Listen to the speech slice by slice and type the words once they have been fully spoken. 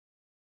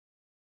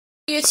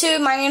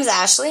YouTube, my name is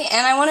Ashley,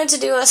 and I wanted to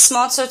do a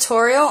small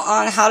tutorial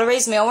on how to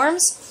raise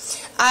mealworms.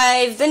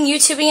 I've been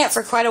YouTubing it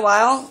for quite a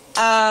while,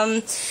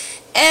 and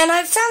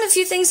I've found a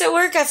few things that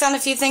work, I found a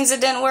few things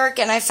that didn't work,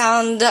 and I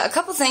found a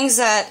couple things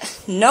that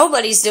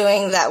nobody's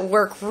doing that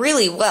work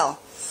really well.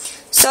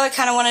 So I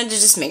kind of wanted to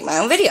just make my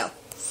own video.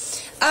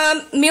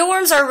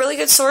 Mealworms are a really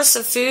good source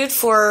of food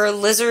for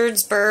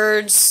lizards,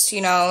 birds,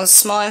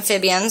 small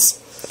amphibians.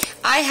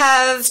 I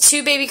have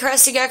two baby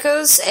crested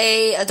geckos,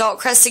 a adult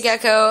crested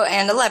gecko,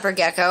 and a leopard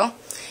gecko,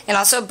 and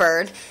also a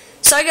bird.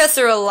 So I go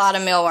through a lot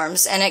of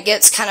mealworms, and it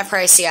gets kind of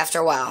pricey after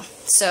a while.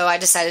 So I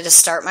decided to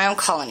start my own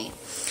colony.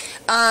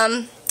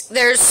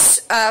 There's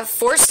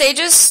 4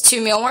 stages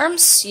to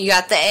mealworms. You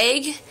got the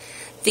egg,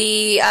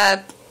 the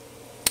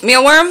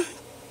mealworm,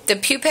 the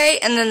pupae,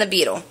 and then the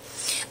beetle.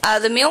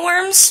 The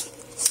mealworms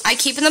I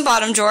keep in the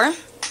bottom drawer.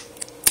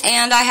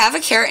 And I have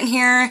a carrot in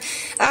here.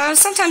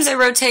 Sometimes I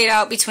rotate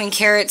out between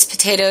carrots,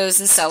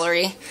 potatoes, and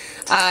celery.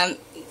 And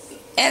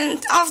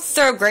I'll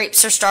throw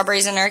grapes or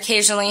strawberries in there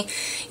occasionally.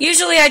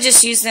 Usually I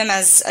just use them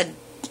as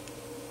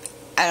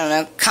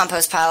a,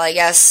 compost pile, I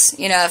guess.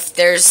 If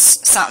there's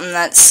something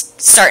that's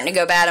starting to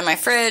go bad in my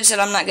fridge that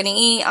I'm not going to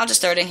eat, I'll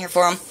just throw it in here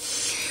for them.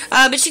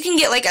 But you can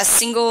get like a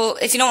single,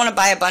 if you don't want to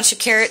buy a bunch of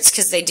carrots,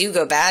 because they do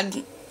go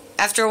bad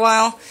after a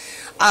while.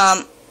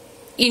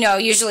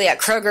 Usually at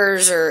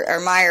Kroger's or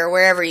Meijer,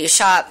 wherever you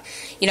shop,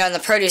 in the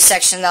produce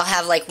section, they'll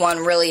have like one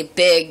really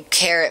big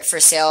carrot for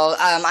sale.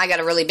 I got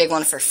a really big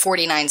one for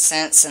 49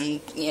 cents,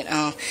 and,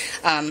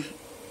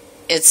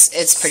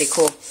 it's pretty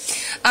cool.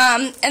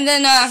 And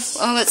then,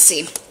 let's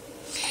see.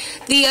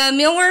 The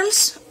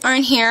mealworms are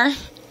in here.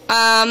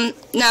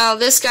 Now,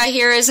 this guy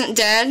here isn't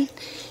dead.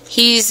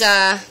 He's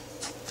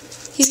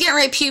getting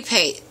ready to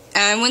pupate.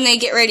 And when they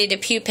get ready to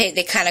pupate,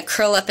 they kind of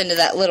curl up into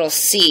that little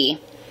C.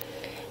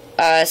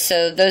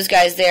 So those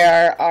guys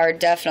there are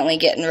definitely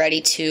getting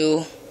ready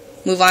to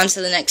move on to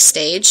the next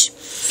stage.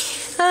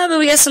 But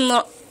we got some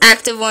little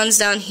active ones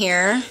down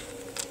here.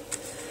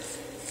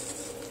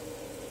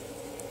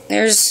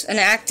 There's an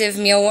active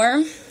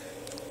mealworm.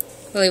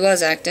 Well, he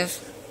was active.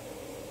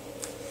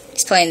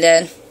 He's playing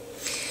dead.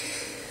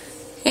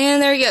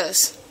 And there he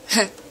goes.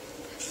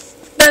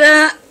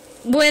 But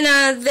when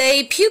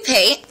they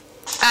pupate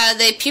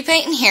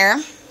in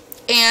here,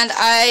 and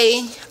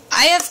I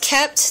have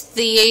kept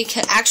the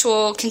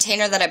actual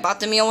container that I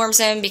bought the mealworms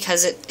in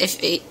because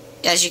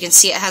as you can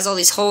see, it has all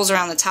these holes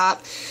around the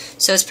top,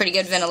 so it's pretty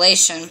good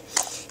ventilation,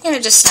 and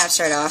it just snaps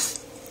right off.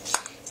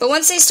 But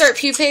once they start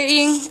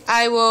pupating,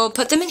 I will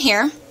put them in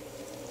here,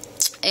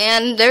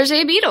 and there's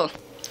a beetle.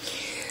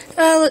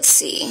 Let's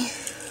see.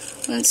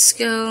 Let's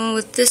go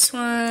with this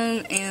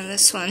one and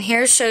this one.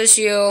 Here shows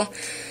you,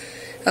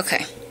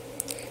 okay,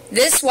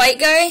 this white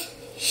guy,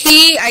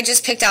 I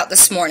just picked out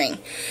this morning.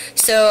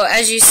 So,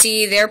 as you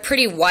see, they're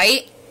pretty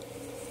white.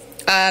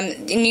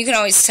 And you can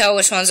always tell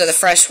which ones are the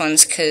fresh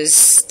ones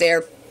because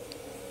they're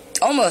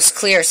almost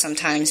clear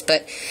sometimes,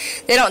 but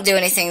they don't do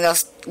anything. They'll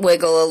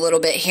wiggle a little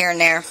bit here and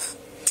there.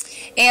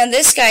 And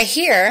this guy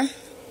here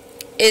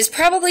is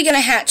probably going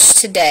to hatch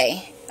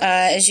today.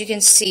 As you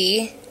can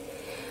see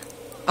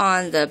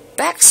on the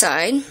back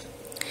side,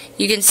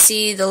 you can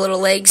see the little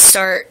legs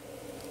start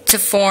to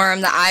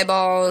form, the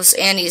eyeballs,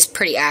 and he's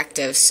pretty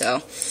active,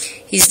 so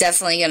he's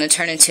definitely going to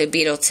turn into a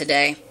beetle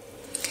today.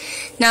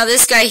 Now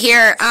this guy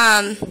here,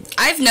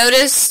 I've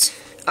noticed,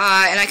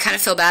 and I kind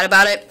of feel bad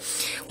about it,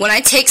 when I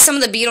take some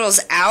of the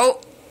beetles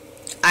out,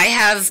 I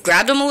have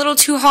grabbed them a little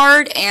too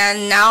hard,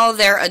 and now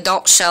their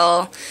adult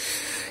shell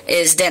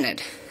is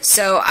dented.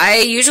 So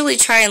I usually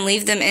try and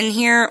leave them in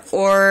here,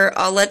 or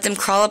I'll let them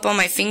crawl up on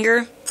my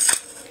finger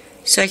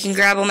so I can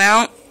grab them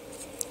out.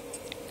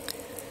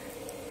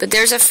 But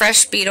there's a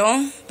fresh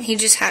beetle. He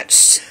just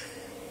hatched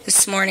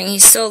this morning.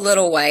 He's still a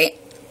little white.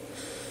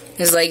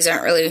 His legs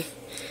aren't really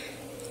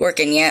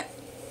working yet.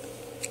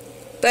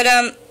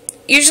 But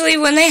usually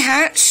when they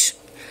hatch,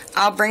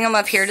 I'll bring them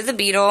up here to the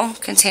beetle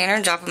container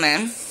and drop them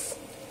in.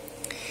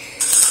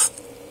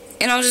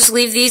 And I'll just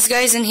leave these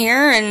guys in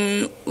here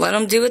and let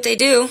them do what they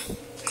do.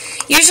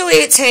 Usually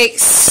it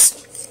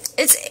takes...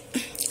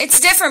 It's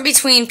different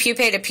between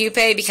pupae to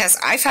pupae because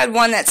I've had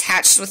one that's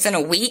hatched within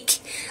a week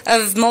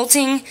of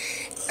molting.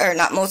 Or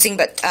not molting,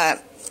 but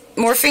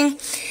morphing.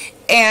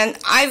 And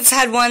I've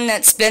had one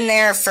that's been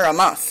there for a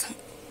month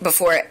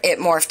before it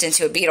morphed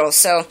into a beetle.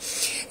 So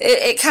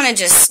it kind of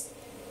just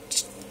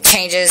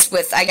changes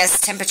with, I guess,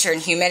 temperature and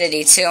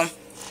humidity too.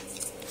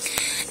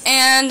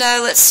 And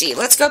let's see.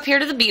 Let's go up here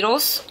to the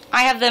beetles.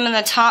 I have them in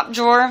the top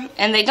drawer,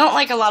 and they don't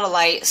like a lot of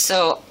light,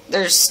 so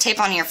there's tape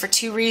on here for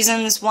 2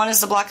 reasons. One is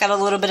to block out a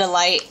little bit of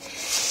light,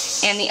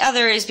 and the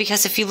other is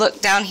because if you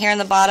look down here in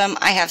the bottom,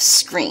 I have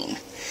screen.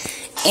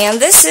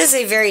 And this is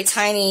a very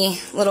tiny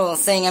little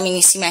thing. I mean,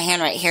 you see my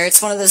hand right here.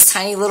 It's one of those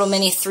tiny little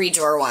mini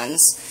 3-drawer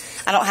ones.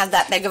 I don't have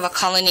that big of a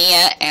colony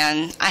yet,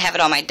 and I have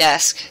it on my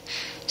desk,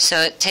 so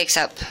it takes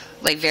up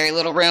like very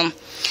little room.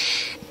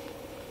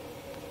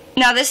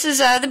 Now this is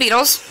the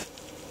beetles,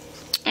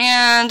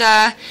 and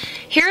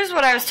here's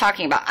what I was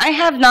talking about. I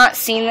have not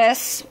seen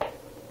this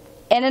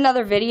in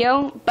another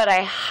video, but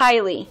I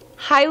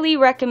highly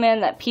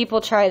recommend that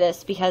people try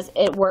this because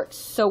it works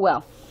so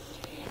well.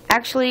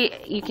 Actually,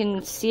 you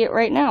can see it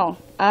right now.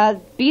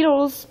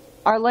 Beetles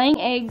are laying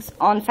eggs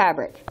on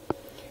fabric.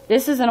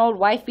 This is an old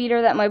wife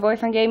beater that my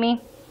boyfriend gave me.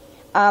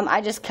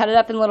 I just cut it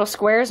up in little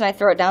squares and I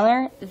throw it down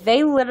there.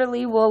 They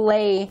literally will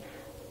lay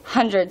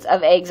hundreds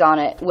of eggs on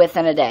it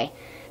within a day.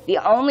 The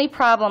only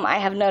problem I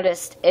have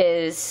noticed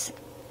is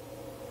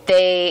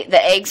the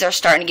eggs are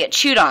starting to get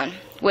chewed on,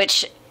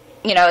 which,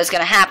 you know, is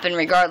going to happen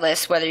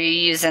regardless whether you're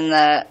using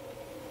the,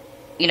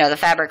 you know, the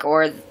fabric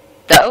or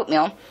the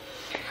oatmeal.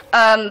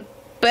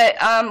 But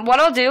what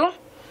I'll do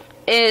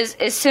is,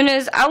 as soon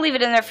as, I'll leave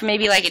it in there for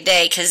maybe like a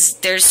day, because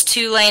there's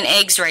 2 laying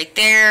eggs right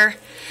there.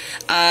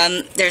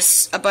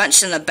 There's a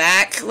bunch in the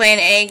back laying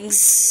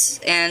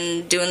eggs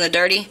and doing the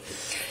dirty.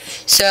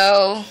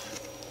 So,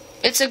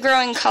 it's a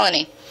growing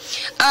colony.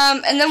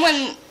 And then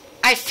when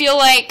I feel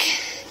like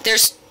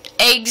there's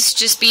eggs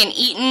just being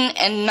eaten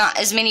and not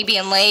as many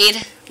being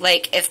laid,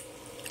 like if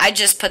I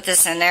just put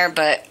this in there,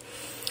 but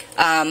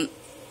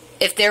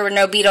if there were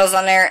no beetles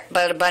on there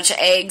but a bunch of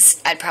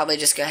eggs, I'd probably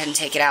just go ahead and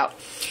take it out.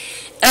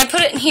 And I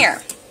put it in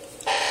here.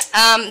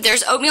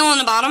 There's oatmeal on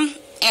the bottom,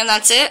 and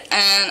that's it.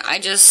 And I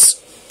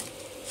just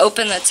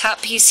open the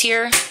top piece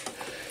here,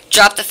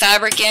 drop the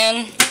fabric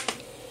in,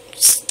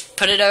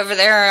 put it over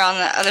there on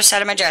the other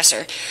side of my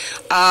dresser.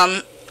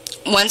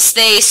 Once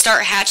they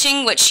start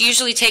hatching, which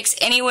usually takes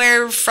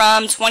anywhere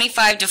from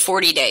 25 to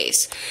 40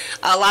 days.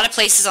 A lot of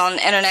places on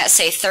the internet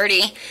say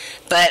 30,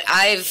 but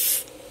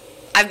I've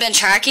been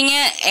tracking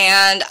it,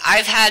 and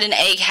I've had an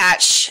egg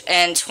hatch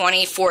in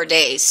 24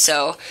 days.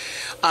 So,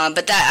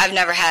 but that I've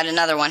never had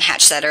another one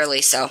hatch that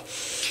early. So,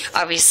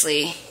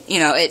 obviously, you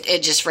know,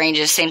 it just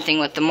ranges. Same thing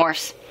with the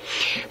morphs.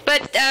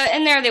 But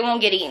in there, they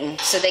won't get eaten,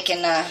 so they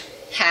can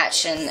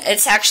hatch, and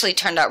it's actually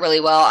turned out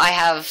really well. I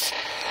have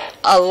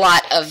a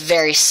lot of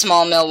very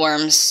small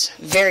mealworms,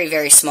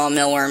 very small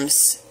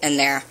mealworms in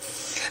there.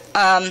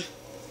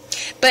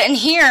 But in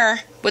here,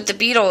 with the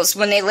beetles,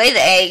 when they lay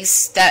the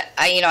eggs that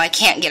I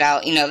can't get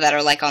out, that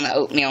are like on the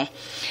oatmeal,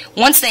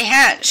 once they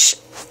hatch,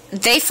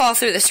 they fall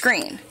through the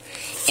screen,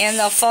 and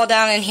they'll fall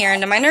down in here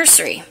into my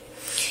nursery.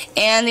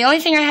 And the only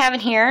thing I have in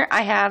here,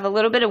 I have a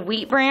little bit of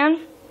wheat bran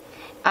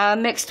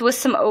mixed with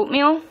some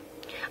oatmeal.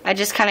 I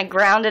just kind of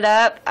ground it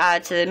up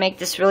to make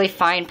this really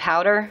fine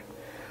powder.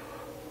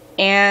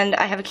 And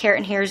I have a carrot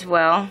in here as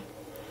well.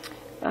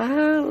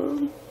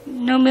 No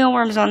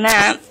mealworms on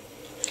that.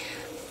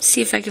 Let's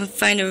see if I can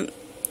find them.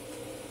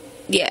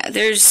 Yeah,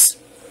 there's,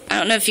 I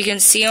don't know if you can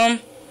see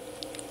them,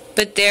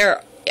 but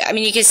there,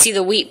 you can see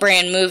the wheat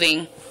bran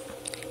moving,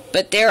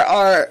 but there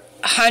are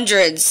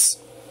hundreds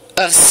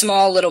of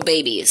small little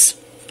babies.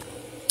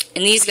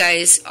 And these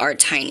guys are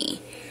tiny.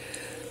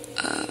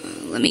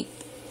 Let me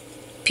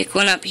pick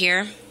one up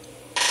here.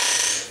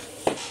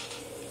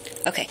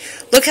 Okay,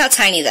 look how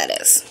tiny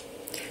that is.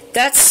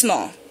 That's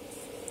small.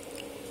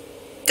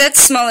 That's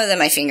smaller than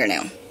my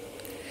fingernail.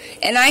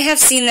 And I have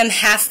seen them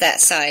half that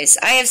size.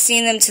 I have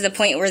seen them to the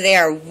point where they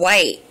are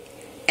white,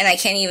 and I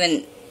can't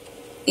even,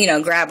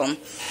 grab them.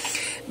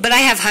 But I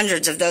have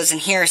hundreds of those in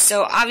here,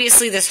 so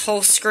obviously this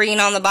whole screen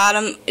on the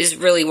bottom is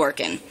really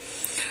working.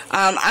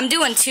 I'm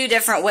doing 2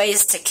 different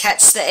ways to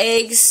catch the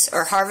eggs,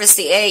 or harvest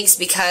the eggs,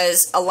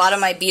 because a lot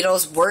of my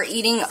beetles were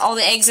eating all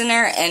the eggs in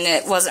there, and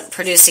it wasn't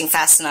producing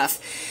fast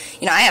enough.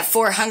 I have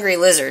 4 hungry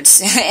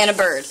lizards and a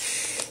bird,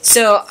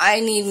 so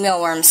I need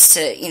mealworms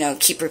to,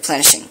 keep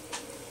replenishing.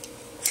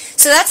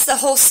 So that's the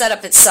whole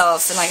setup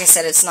itself, and like I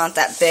said, it's not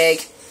that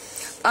big.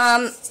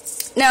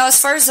 Now,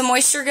 as far as the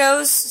moisture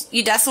goes,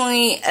 you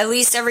definitely, at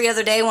least every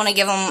other day, want to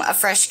give them a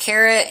fresh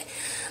carrot.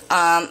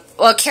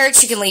 Well,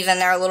 carrots you can leave in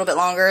there a little bit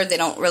longer. They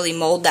don't really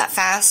mold that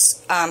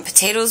fast.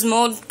 Potatoes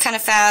mold kind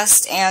of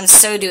fast, and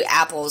so do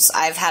apples.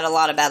 I've had a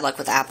lot of bad luck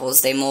with apples.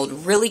 They mold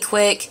really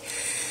quick,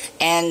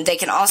 and they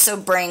can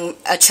also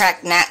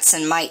attract gnats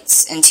and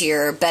mites into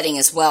your bedding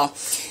as well.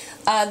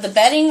 The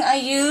bedding I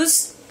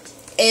use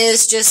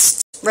is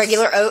just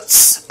regular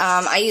oats.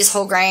 I use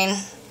whole grain.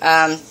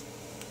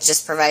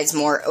 Just provides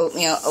more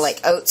oatmeal, like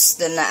oats,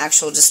 than the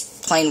actual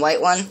just plain white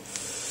one.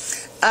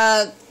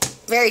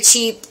 Very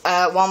cheap.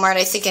 Walmart,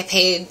 I think I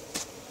paid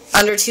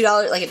under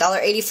 $2, like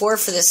 $1.84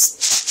 for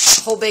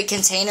this whole big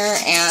container,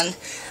 and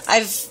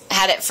I've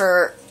had it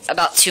for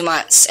about 2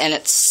 months, and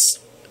it's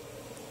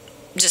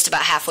just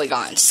about halfway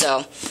gone,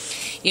 so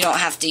you don't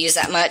have to use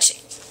that much.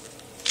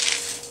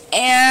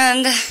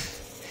 And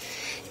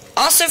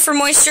also for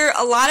moisture,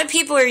 a lot of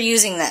people are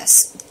using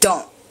this.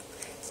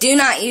 Do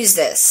not use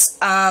this.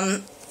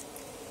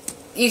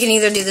 You can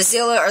either do the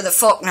Zilla or the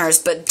Faulkner's,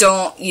 but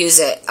don't use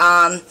it.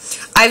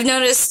 I've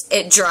noticed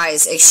it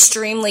dries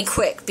extremely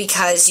quick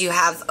because you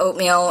have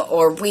oatmeal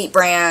or wheat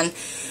bran,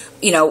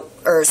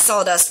 or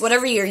sawdust,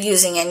 whatever you're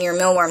using in your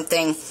mealworm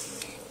thing.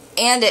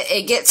 And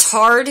it gets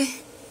hard,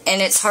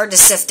 and it's hard to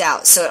sift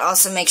out. So it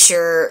also makes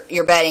your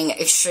bedding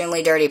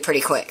extremely dirty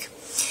pretty quick.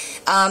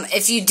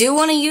 If you do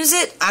want to use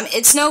it,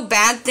 it's no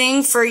bad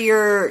thing for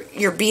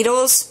your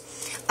beetles.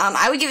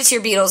 I would give it to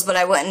your beetles, but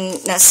I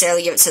wouldn't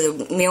necessarily give it to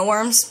the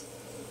mealworms.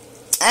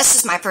 That's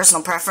just my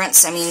personal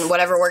preference. I mean,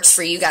 whatever works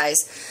for you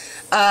guys.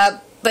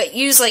 But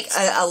use like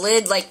a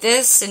lid like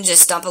this and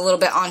just dump a little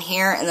bit on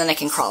here, and then it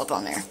can crawl up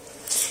on there.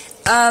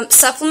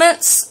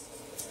 Supplements.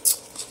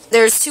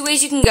 There's 2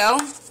 ways you can go.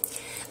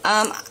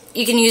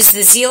 You can use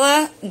the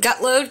Zila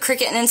Gut Load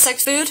Cricket and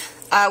Insect Food,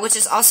 which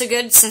is also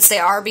good since they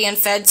are being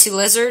fed to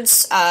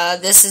lizards.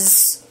 This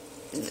has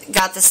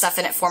got the stuff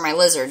in it for my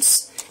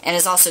lizards, and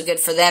is also good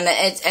for them.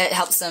 It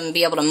helps them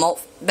be able to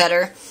molt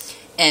better,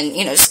 and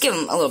you know, just give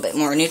them a little bit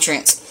more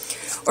nutrients.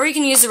 Or you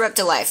can use the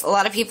Reptilife. A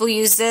lot of people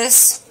use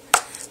this,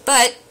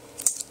 but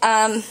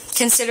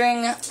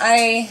considering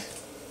I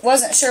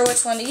wasn't sure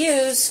which one to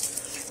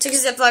use, took a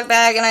Ziploc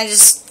bag and I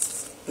just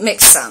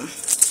mixed some.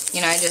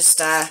 You know, I just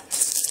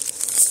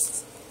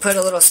put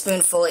a little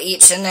spoonful of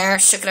each in there,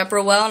 shook it up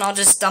real well, and I'll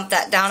just dump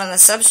that down on the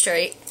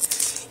substrate.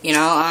 You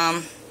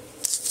know,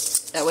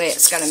 that way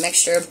it's got a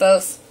mixture of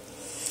both.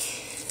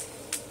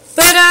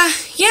 But,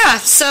 yeah,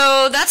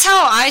 so that's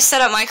how I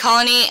set up my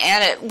colony,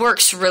 and it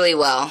works really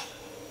well.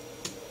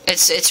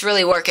 It's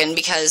really working,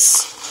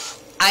 because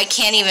I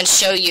can't even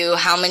show you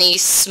how many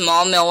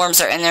small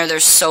mealworms are in there.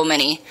 There's so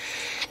many,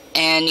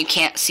 and you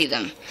can't see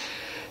them.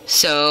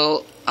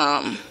 So,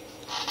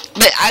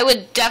 but I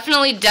would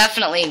definitely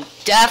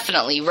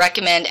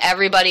recommend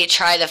everybody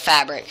try the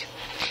fabric.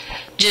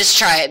 Just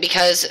try it,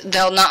 because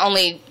they'll not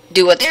only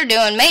do what they're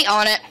doing, mate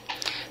on it,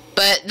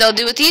 but they'll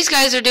do what these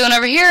guys are doing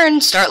over here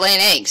and start laying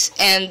eggs.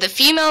 And the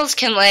females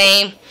can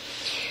lay,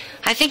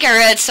 I think I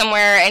read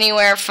somewhere,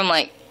 anywhere from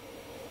like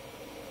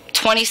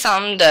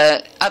 20-something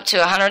to up to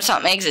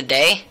 100-something eggs a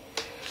day.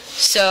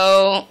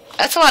 So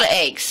that's a lot of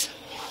eggs.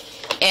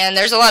 And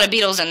there's a lot of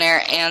beetles in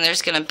there, and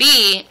there's going to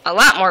be a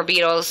lot more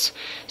beetles.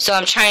 So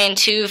I'm trying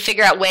to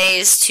figure out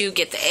ways to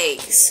get the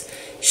eggs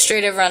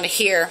straight over onto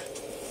here.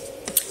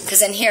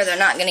 Because in here they're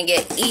not going to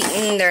get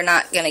eaten, they're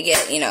not going to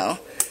get, you know,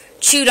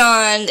 chewed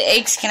on. The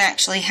eggs can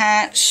actually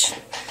hatch.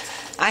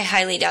 I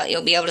highly doubt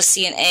you'll be able to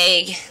see an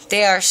egg.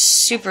 They are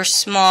super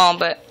small,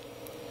 but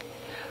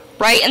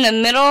right in the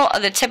middle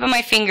of the tip of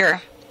my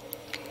finger,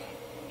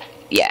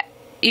 yeah,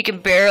 you can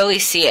barely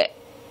see it.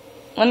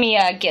 Let me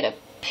get a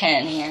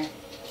pen here.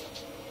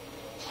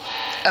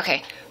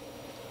 Okay,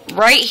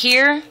 right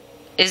here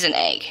is an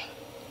egg.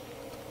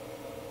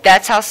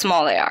 That's how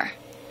small they are.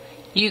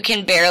 You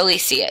can barely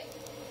see it.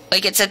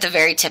 Like, it's at the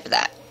very tip of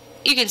that.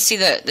 You can see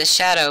the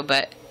shadow,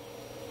 but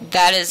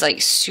that is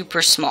like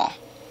super small.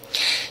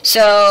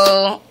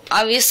 So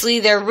obviously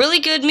they're really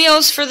good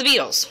meals for the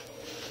beetles.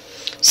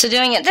 So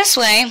doing it this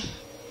way,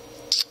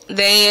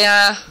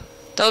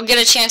 they'll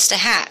get a chance to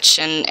hatch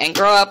and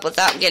grow up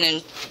without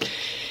getting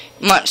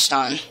munched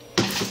on.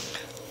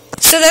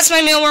 So that's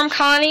my mealworm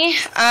colony.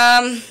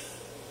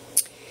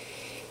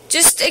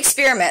 Just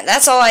experiment.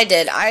 That's all I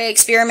did. I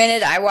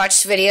experimented. I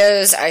watched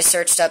videos. I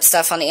searched up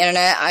stuff on the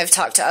internet. I've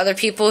talked to other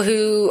people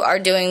who are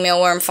doing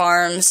mealworm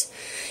farms.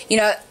 You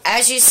know,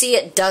 as you see,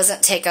 it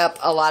doesn't take up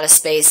a lot of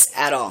space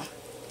at all.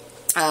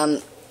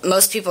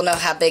 Most people know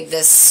how big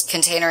this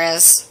container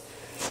is.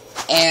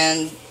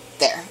 And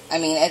there. I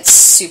mean, it's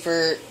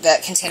super.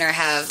 That container I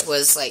have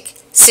was like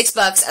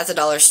 $6 at the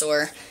dollar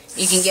store.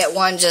 You can get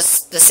one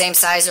just the same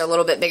size or a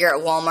little bit bigger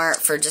at Walmart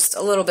for just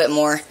a little bit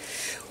more.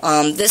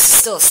 This is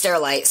still a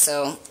Sterilite,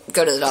 so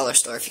go to the dollar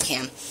store if you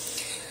can.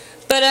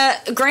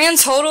 But grand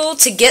total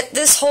to get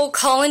this whole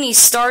colony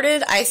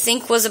started, I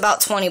think was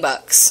about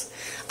 $20.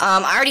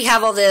 I already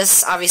have all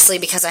this, obviously,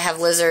 because I have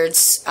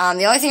lizards.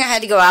 The only thing I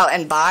had to go out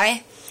and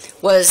buy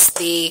was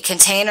the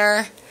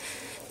container,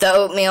 the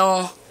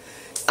oatmeal,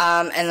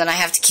 and then I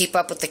have to keep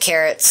up with the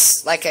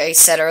carrots. Like I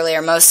said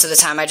earlier, most of the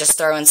time I just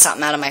throw in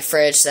something out of my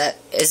fridge that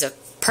is a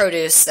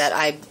produce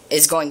that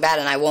is going bad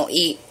and I won't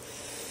eat.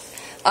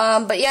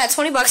 But yeah,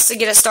 $20 to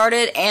get it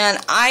started, and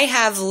I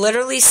have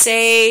literally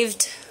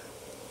saved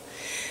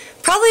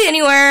probably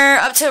anywhere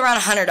up to around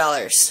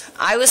 $100.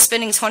 I was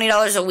spending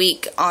 $20 a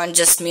week on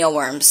just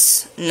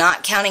mealworms,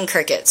 not counting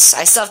crickets.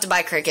 I still have to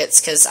buy crickets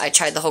because I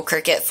tried the whole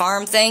cricket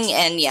farm thing,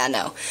 and yeah,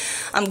 no,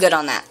 I'm good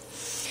on that.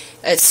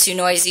 It's too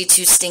noisy,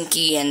 too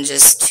stinky, and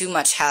just too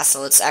much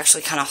hassle. It's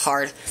actually kind of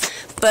hard.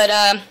 But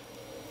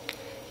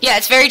yeah,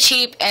 it's very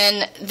cheap,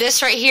 and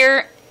this right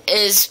here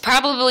is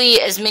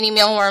probably as many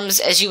mealworms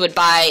as you would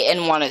buy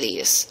in one of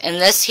these. And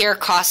this here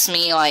costs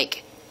me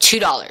like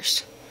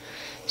 $2.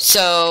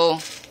 So,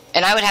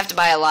 and I would have to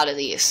buy a lot of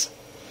these.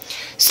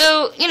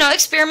 So, you know,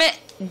 experiment.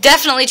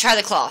 Definitely try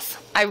the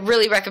cloth. I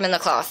really recommend the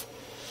cloth.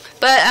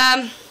 But,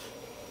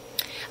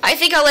 I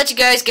think I'll let you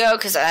guys go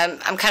because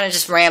I'm kind of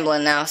just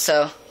rambling now,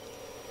 so.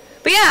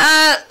 But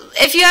yeah,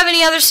 if you have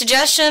any other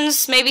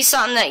suggestions, maybe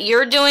something that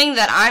you're doing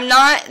that I'm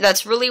not,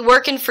 that's really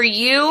working for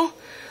you,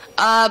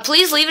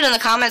 please leave it in the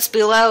comments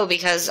below,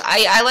 because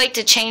I like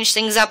to change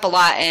things up a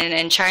lot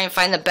and try and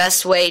find the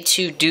best way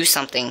to do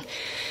something.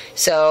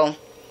 So,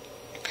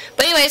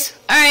 but anyways,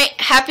 alright,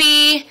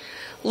 happy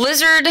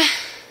lizard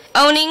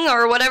owning,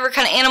 or whatever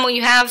kind of animal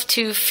you have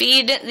to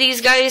feed these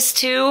guys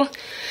to,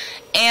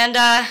 and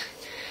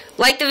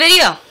like the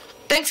video.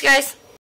 Thanks, guys.